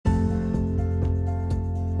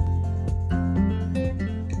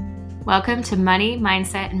Welcome to Money,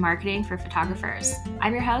 Mindset, and Marketing for Photographers.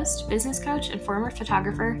 I'm your host, business coach, and former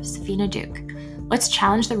photographer, Safina Duke. Let's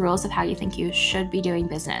challenge the rules of how you think you should be doing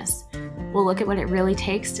business. We'll look at what it really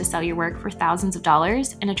takes to sell your work for thousands of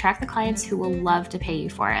dollars and attract the clients who will love to pay you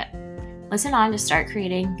for it. Listen on to start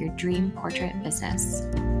creating your dream portrait business.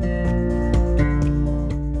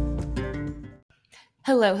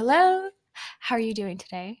 Hello. How are you doing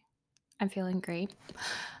today? I'm feeling great.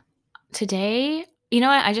 Today,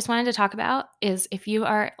 what I just wanted to talk about is if you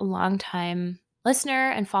are a longtime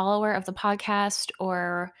listener and follower of the podcast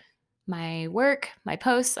or my work, my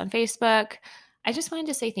posts on Facebook, I just wanted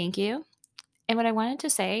to say thank you. And what I wanted to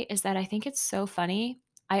say is that I think it's so funny.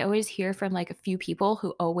 I always hear from a few people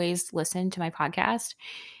who always listen to my podcast.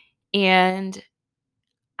 And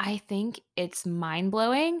I think it's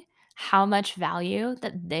mind-blowing how much value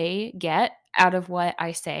that they get out of what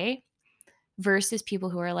I say versus people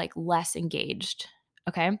who are less engaged.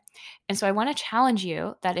 Okay. And so I want to challenge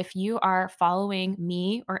you that if you are following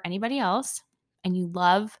me or anybody else and you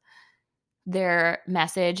love their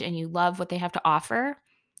message and you love what they have to offer,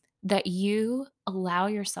 that you allow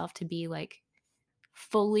yourself to be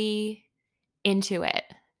fully into it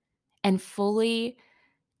and fully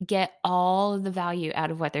get all of the value out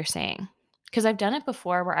of what they're saying. Because I've done it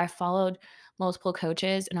before where I've followed multiple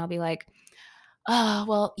coaches and I'll be like, oh,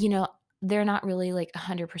 well, they're not really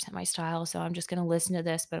 100% my style. So I'm just going to listen to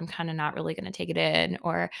this, but I'm kind of not really going to take it in.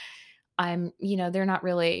 Or they're not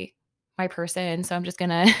really my person. So I'm just going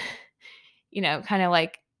to, kind of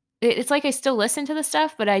it's like I still listen to the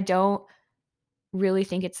stuff, but I don't really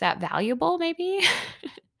think it's that valuable, maybe.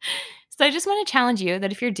 So I just want to challenge you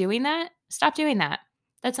that if you're doing that, stop doing that.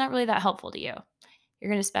 That's not really that helpful to you.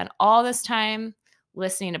 You're going to spend all this time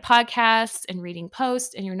listening to podcasts and reading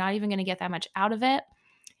posts, and you're not even going to get that much out of it.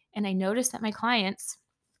 And I noticed that my clients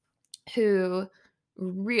who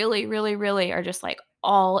really, really, really are just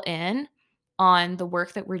all in on the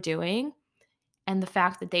work that we're doing and the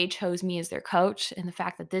fact that they chose me as their coach and the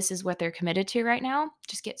fact that this is what they're committed to right now,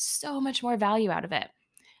 just get so much more value out of it.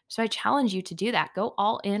 So I challenge you to do that. Go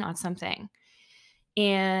all in on something.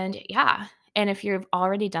 And yeah. And if you've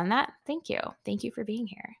already done that, thank you. Thank you for being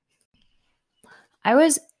here. I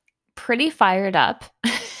was pretty fired up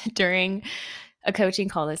during a coaching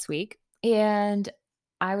call this week, and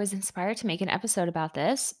I was inspired to make an episode about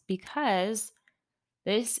this because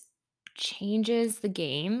this changes the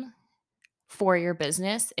game for your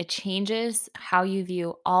business. It changes how you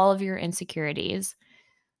view all of your insecurities.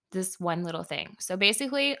 This one little thing. So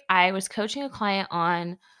basically, I was coaching a client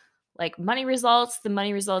on money results, the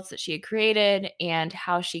money results that she had created and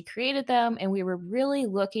how she created them. And we were really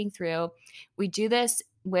looking through, we do this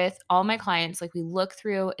with all my clients. We look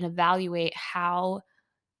through and evaluate how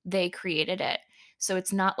they created it. So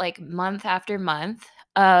it's not month after month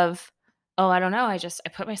of, oh, I don't know. I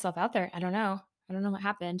put myself out there. I don't know what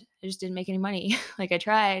happened. I just didn't make any money. I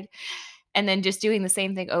tried. And then just doing the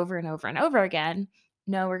same thing over and over and over again.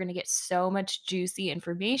 No, we're going to get so much juicy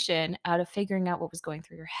information out of figuring out what was going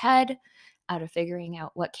through your head, out of figuring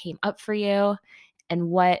out what came up for you and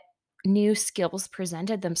what new skills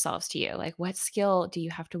presented themselves to you. What skill do you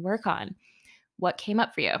have to work on? What came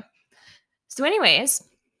up for you? So anyways,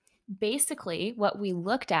 basically what we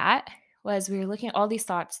looked at was we were looking at all these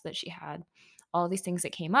thoughts that she had, all these things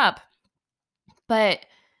that came up. But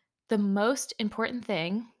the most important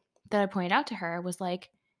thing that I pointed out to her was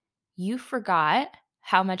you forgot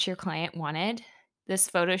how much your client wanted this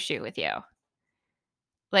photo shoot with you.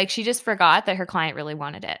 She just forgot that her client really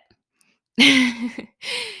wanted it.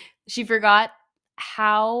 She forgot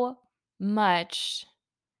how much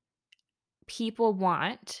people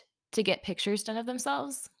want to get pictures done of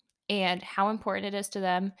themselves and how important it is to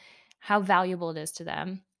them, how valuable it is to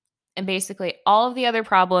them. And basically all of the other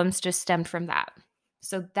problems just stemmed from that.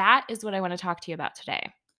 So that is what I want to talk to you about today.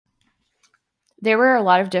 There were a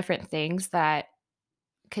lot of different things that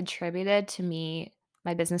contributed to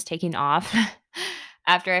my business taking off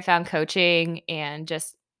after I found coaching, and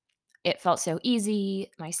just it felt so easy.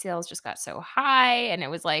 My sales just got so high, and it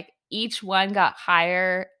was each one got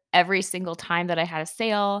higher every single time that I had a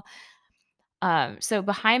sale. So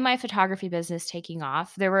behind my photography business taking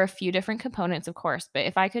off, there were a few different components, of course, but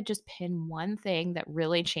if I could just pin one thing that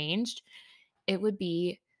really changed, it would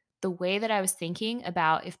be the way that I was thinking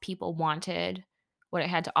about if people wanted what I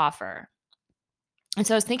had to offer. And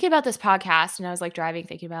so I was thinking about this podcast, and I was driving,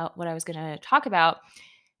 thinking about what I was going to talk about.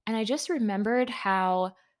 And I just remembered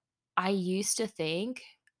how I used to think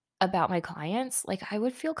about my clients. I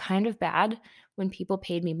would feel kind of bad when people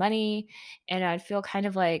paid me money, and I'd feel kind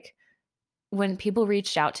of when people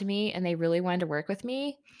reached out to me and they really wanted to work with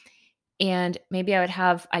me. And maybe I would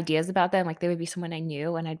have ideas about them, like, they would be someone I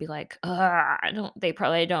knew, and I'd be like, "Ugh, they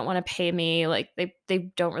probably don't wanna pay me, like, they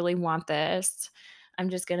don't really want this.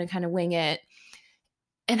 I'm just gonna kinda wing it."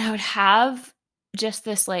 And I would have just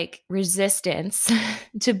this, like, resistance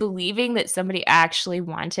to believing that somebody actually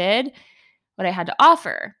wanted what I had to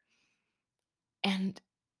offer, and,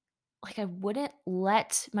 like, I wouldn't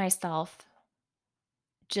let myself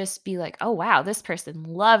just be like, "Oh, wow, this person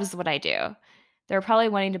loves what I do. They're probably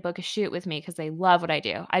wanting to book a shoot with me because they love what I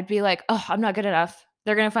do." I'd be like, "Oh, I'm not good enough.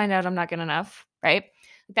 They're gonna find out I'm not good enough," right?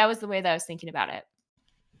 That was the way that I was thinking about it.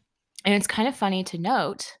 And it's kind of funny to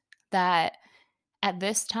note that at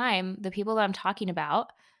this time, the people that I'm talking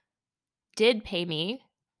about did pay me,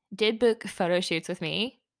 did book photo shoots with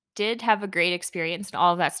me, did have a great experience and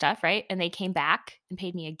all of that stuff, right? And they came back and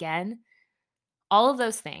paid me again, all of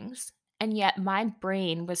those things. And yet my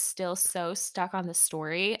brain was still so stuck on the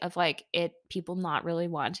story of like people not really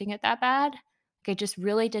wanting it that bad. Like I just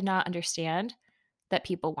really did not understand that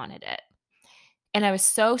people wanted it. And I was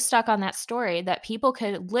so stuck on that story that people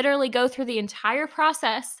could literally go through the entire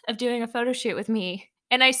process of doing a photo shoot with me.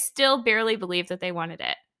 And I still barely believed that they wanted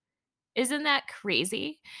it. Isn't that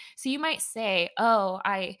crazy? So you might say, "Oh,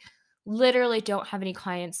 I literally don't have any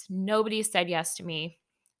clients. Nobody said yes to me.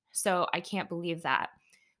 So I can't believe that."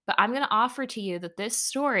 But I'm going to offer to you that this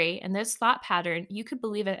story and this thought pattern, you could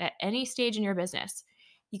believe it at any stage in your business.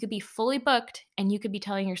 You could be fully booked and you could be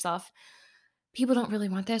telling yourself, "People don't really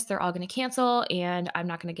want this. They're all going to cancel and I'm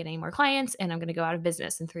not going to get any more clients and I'm going to go out of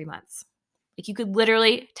business in 3 months." Like you could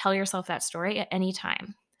literally tell yourself that story at any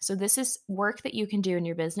time. So this is work that you can do in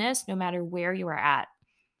your business no matter where you are at.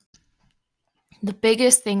 The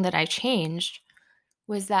biggest thing that I changed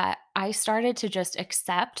was that I started to just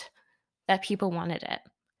accept that people wanted it.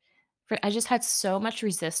 I just had so much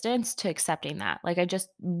resistance to accepting that. Like I just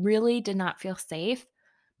really did not feel safe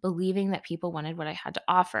believing that people wanted what I had to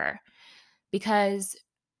offer because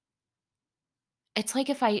it's like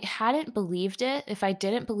if I hadn't believed it, if I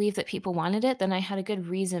didn't believe that people wanted it, then I had a good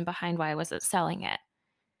reason behind why I wasn't selling it.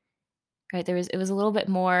 Right? It was a little bit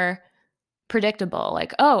more predictable.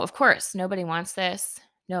 Like, "Oh, of course, nobody wants this.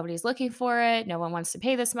 Nobody's looking for it. No one wants to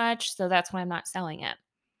pay this much, so that's why I'm not selling it."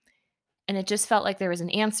 And it just felt like there was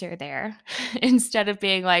an answer there instead of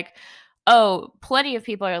being like, "Oh, plenty of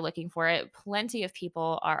people are looking for it. Plenty of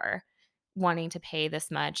people are wanting to pay this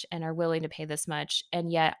much and are willing to pay this much, and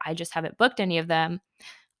yet I just haven't booked any of them."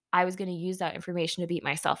 I was gonna use that information to beat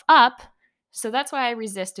myself up. So that's why I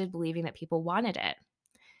resisted believing that people wanted it.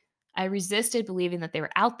 I resisted believing that they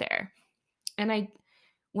were out there. And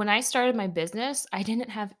when I started my business, I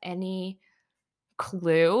didn't have any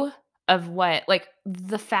clue of what like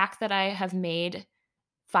the fact that I have made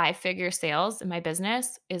 5-figure sales in my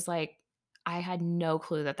business is like I had no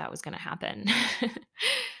clue that that was going to happen.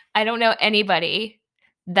 I don't know anybody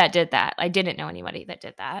that did that. I didn't know anybody that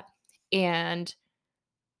did that. And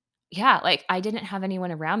yeah, like I didn't have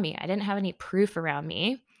anyone around me. I didn't have any proof around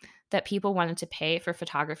me that people wanted to pay for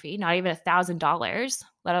photography, not even $1,000,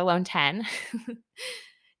 let alone 10.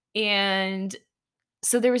 And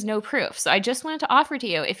so there was no proof. So I just wanted to offer to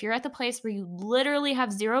you if you're at the place where you literally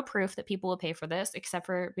have zero proof that people will pay for this, except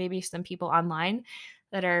for maybe some people online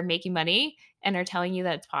that are making money and are telling you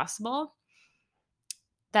that it's possible,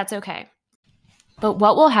 that's okay. But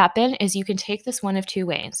what will happen is you can take this one of two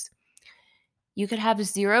ways. You could have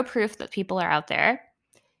zero proof that people are out there,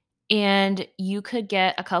 and you could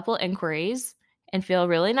get a couple inquiries and feel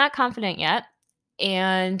really not confident yet.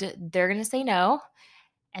 And they're going to say no,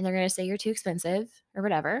 and they're going to say you're too expensive or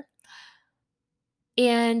whatever.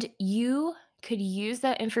 And you could use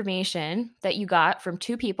that information that you got from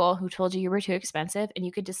two people who told you were too expensive, and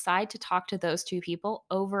you could decide to talk to those two people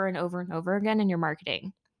over and over and over again in your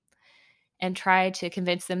marketing and try to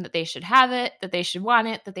convince them that they should have it, that they should want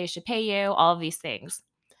it, that they should pay you, all of these things.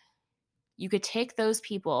 You could take those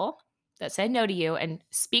people that said no to you and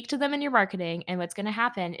speak to them in your marketing. And what's going to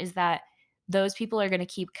happen is that those people are going to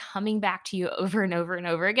keep coming back to you over and over and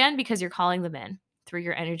over again because you're calling them in through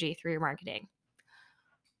your energy, through your marketing.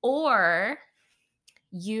 Or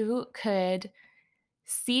you could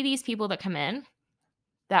see these people that come in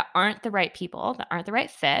that aren't the right people, that aren't the right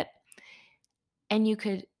fit, and you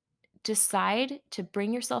could decide to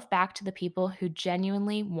bring yourself back to the people who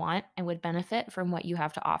genuinely want and would benefit from what you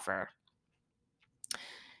have to offer.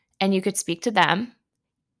 And you could speak to them,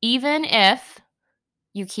 even if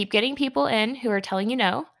you keep getting people in who are telling you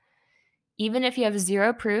no, even if you have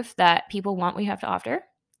zero proof that people want what you have to offer.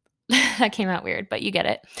 That came out weird, but you get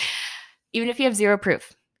it. Even if you have zero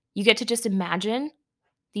proof, you get to just imagine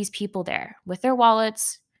these people there with their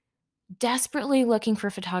wallets, desperately looking for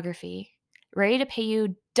photography, ready to pay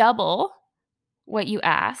you double what you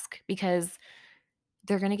ask because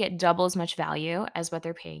they're going to get double as much value as what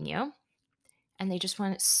they're paying you. And they just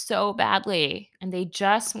want it so badly. And they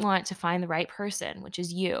just want to find the right person, which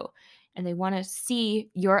is you. And they want to see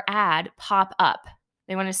your ad pop up.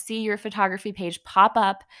 They want to see your photography page pop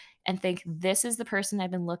up and think, this is the person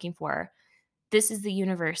I've been looking for. This is the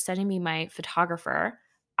universe sending me my photographer.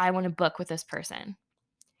 I want to book with this person.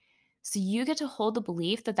 So you get to hold the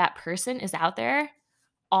belief that that person is out there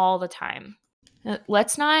all the time.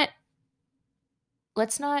 Let's not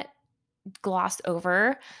gloss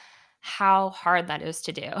over how hard that is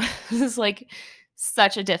to do. This is like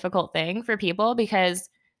such a difficult thing for people because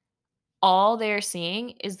all they're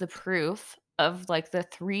seeing is the proof of like the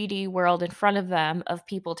 3D world in front of them of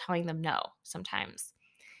people telling them no sometimes,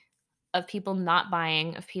 of people not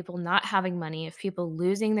buying, of people not having money, of people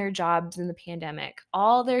losing their jobs in the pandemic.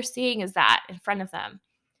 All they're seeing is that in front of them.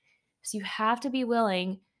 So you have to be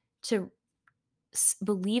willing to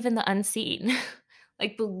believe in the unseen.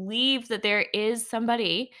 Like believe that there is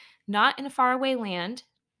somebody not in a faraway land,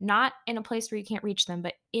 not in a place where you can't reach them,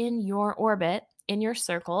 but in your orbit, in your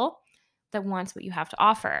circle that wants what you have to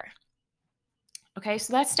offer. Okay,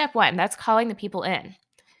 so that's step one. That's calling the people in.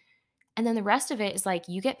 And then the rest of it is like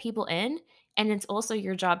you get people in, and it's also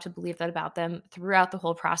your job to believe that about them throughout the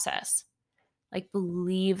whole process. Like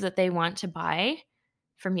believe that they want to buy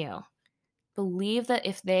from you. Believe that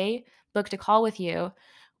if they booked a call with you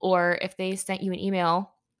or if they sent you an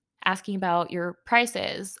email asking about your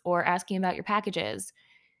prices or asking about your packages,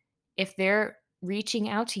 if they're reaching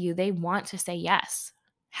out to you, they want to say yes.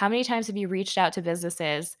 How many times have you reached out to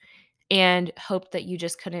businesses and hoped that you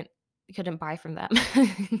just couldn't buy from them?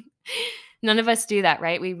 None of us do that,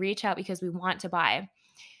 right? We reach out because we want to buy.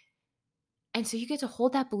 And so you get to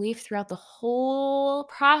hold that belief throughout the whole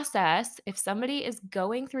process. If somebody is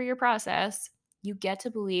going through your process, you get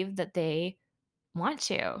to believe that they want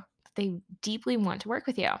to, that they deeply want to work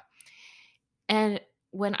with you. And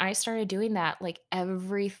when I started doing that, like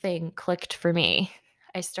everything clicked for me.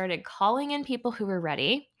 I started calling in people who were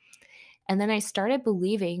ready. And then I started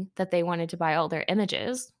believing that they wanted to buy all their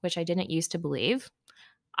images, which I didn't used to believe.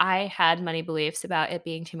 I had money beliefs about it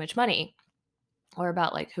being too much money or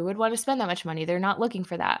about like who would want to spend that much money. They're not looking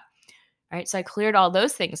for that. Right. So I cleared all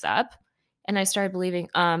those things up and I started believing,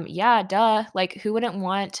 yeah, duh. Like who wouldn't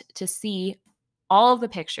want to see all of the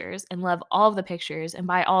pictures and love all of the pictures and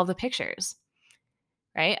buy all of the pictures?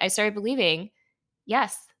 Right. I started believing,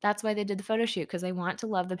 yes, that's why they did the photo shoot because they want to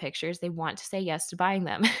love the pictures. They want to say yes to buying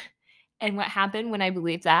them. And what happened when I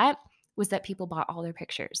believed that was that people bought all their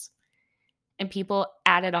pictures and people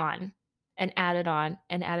added on and added on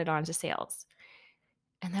and added on to sales.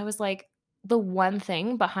 And that was like the one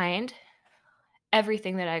thing behind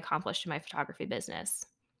everything that I accomplished in my photography business.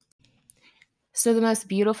 So, the most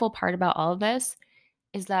beautiful part about all of this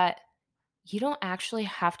is that you don't actually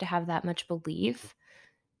have to have that much belief,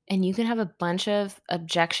 and you can have a bunch of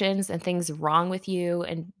objections and things wrong with you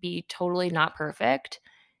and be totally not perfect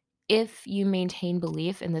if you maintain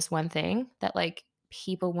belief in this one thing that like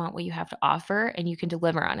people want what you have to offer and you can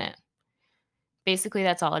deliver on it. Basically,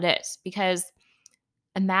 that's all it is. Because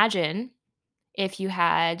imagine if you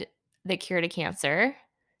had the cure to cancer,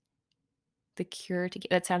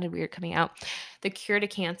 that sounded weird coming out. The cure to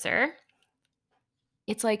cancer,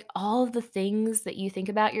 it's like all of the things that you think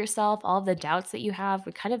about yourself, all of the doubts that you have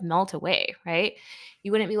would kind of melt away, right?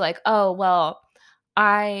 You wouldn't be like, oh, well,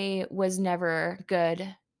 I was never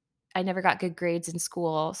good. I never got good grades in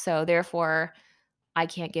school. So therefore, I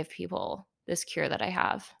can't give people this cure that I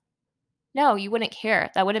have. No, you wouldn't care.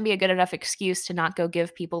 That wouldn't be a good enough excuse to not go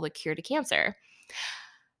give people the cure to cancer.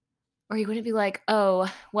 Or you wouldn't be like,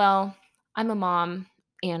 oh, well, I'm a mom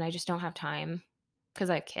and I just don't have time because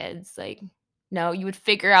I have kids. Like, no, you would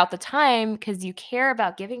figure out the time because you care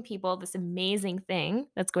about giving people this amazing thing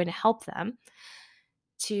that's going to help them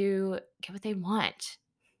to get what they want.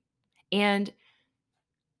 And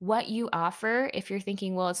what you offer, if you're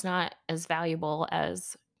thinking, well, it's not as valuable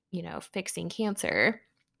as, fixing cancer,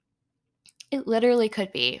 it literally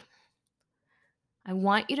could be. I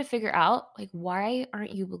want you to figure out, like, why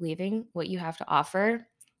aren't you believing what you have to offer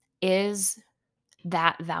is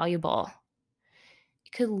that valuable?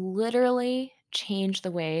 It could literally change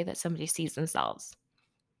the way that somebody sees themselves.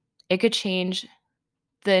 It could change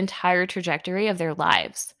the entire trajectory of their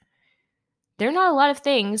lives. There are not a lot of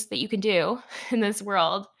things that you can do in this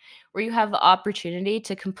world where you have the opportunity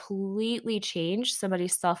to completely change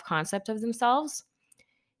somebody's self-concept of themselves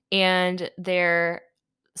and their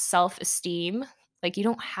self-esteem. Like we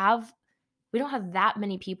don't have that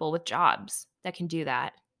many people with jobs that can do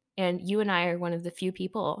that. And you and I are one of the few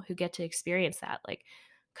people who get to experience that. Like,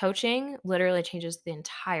 coaching literally changes the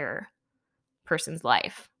entire person's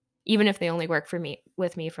life. Even if they only work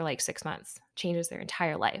with me for like 6 months, changes their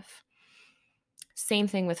entire life. Same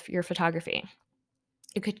thing with your photography.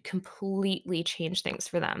 It could completely change things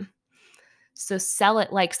for them. So sell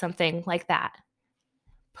it like something like that.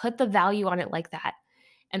 Put the value on it like that,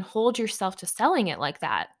 and hold yourself to selling it like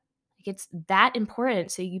that. Like, it's that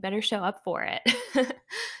important, so you better show up for it.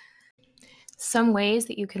 Some ways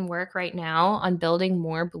that you can work right now on building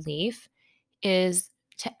more belief is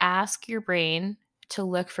to ask your brain to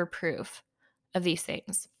look for proof of these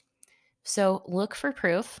things. So look for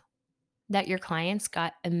proof that your clients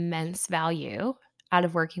got immense value out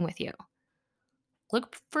of working with you.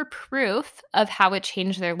 Look for proof of how it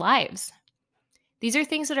changed their lives. These are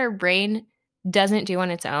things that our brain doesn't do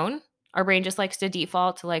on its own. Our brain just likes to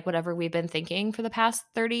default to like whatever we've been thinking for the past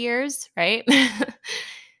 30 years, right?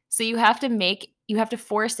 So you have to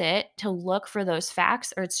force it to look for those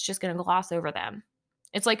facts, or it's just going to gloss over them.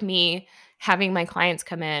 It's like me having my clients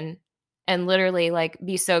come in and literally like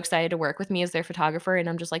be so excited to work with me as their photographer. And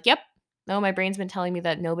I'm just like, yep, no, my brain's been telling me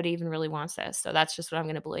that nobody even really wants this. So that's just what I'm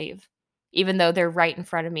going to believe, even though they're right in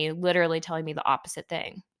front of me, literally telling me the opposite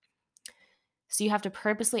thing. So you have to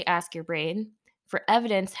purposely ask your brain for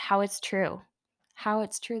evidence how it's true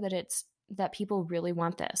that people really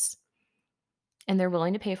want this and they're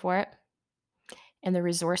willing to pay for it, and they're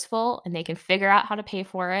resourceful and they can figure out how to pay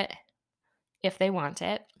for it if they want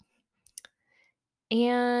it.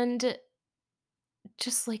 And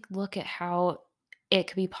just like look at how it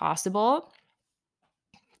could be possible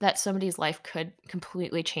that somebody's life could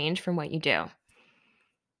completely change from what you do.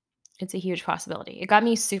 It's a huge possibility. It got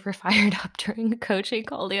me super fired up during a coaching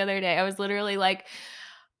call the other day. I was literally like,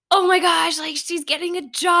 oh my gosh, like she's getting a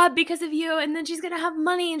job because of you, and then she's going to have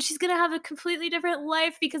money, and she's going to have a completely different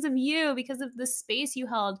life because of you, because of the space you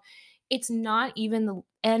held. It's not even the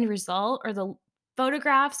end result or the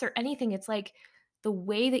photographs or anything. It's like the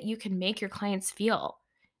way that you can make your clients feel.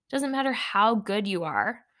 It doesn't matter how good you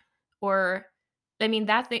are, or I mean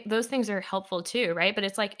those things are helpful too, right? But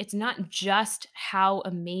it's like it's not just how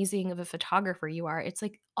amazing of a photographer you are. It's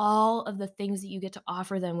like all of the things that you get to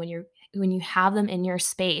offer them when you have them in your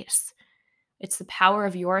space. It's the power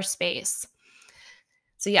of your space.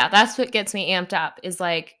 So yeah, that's what gets me amped up, is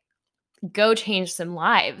like, go change some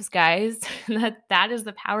lives, guys. that is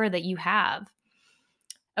the power that you have.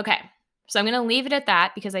 Okay. So I'm going to leave it at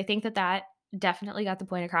that because I think that definitely got the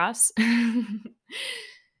point across.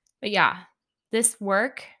 But yeah, this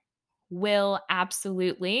work will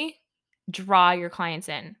absolutely draw your clients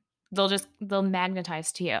in. They'll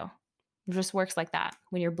magnetize to you. It just works like that.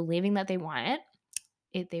 When you're believing that they want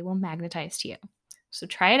it, they will magnetize to you. So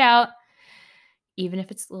try it out, even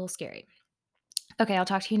if it's a little scary. Okay, I'll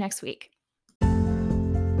talk to you next week.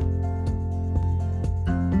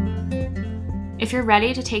 If you're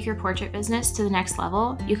ready to take your portrait business to the next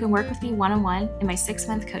level, you can work with me one-on-one in my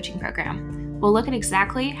 6-month coaching program. We'll look at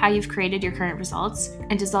exactly how you've created your current results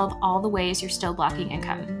and dissolve all the ways you're still blocking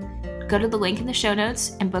income. Go to the link in the show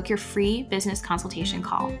notes and book your free business consultation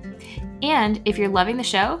call. And if you're loving the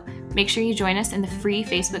show, make sure you join us in the free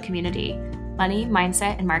Facebook community, Money,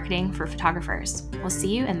 Mindset, and Marketing for Photographers. We'll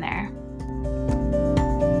see you in there.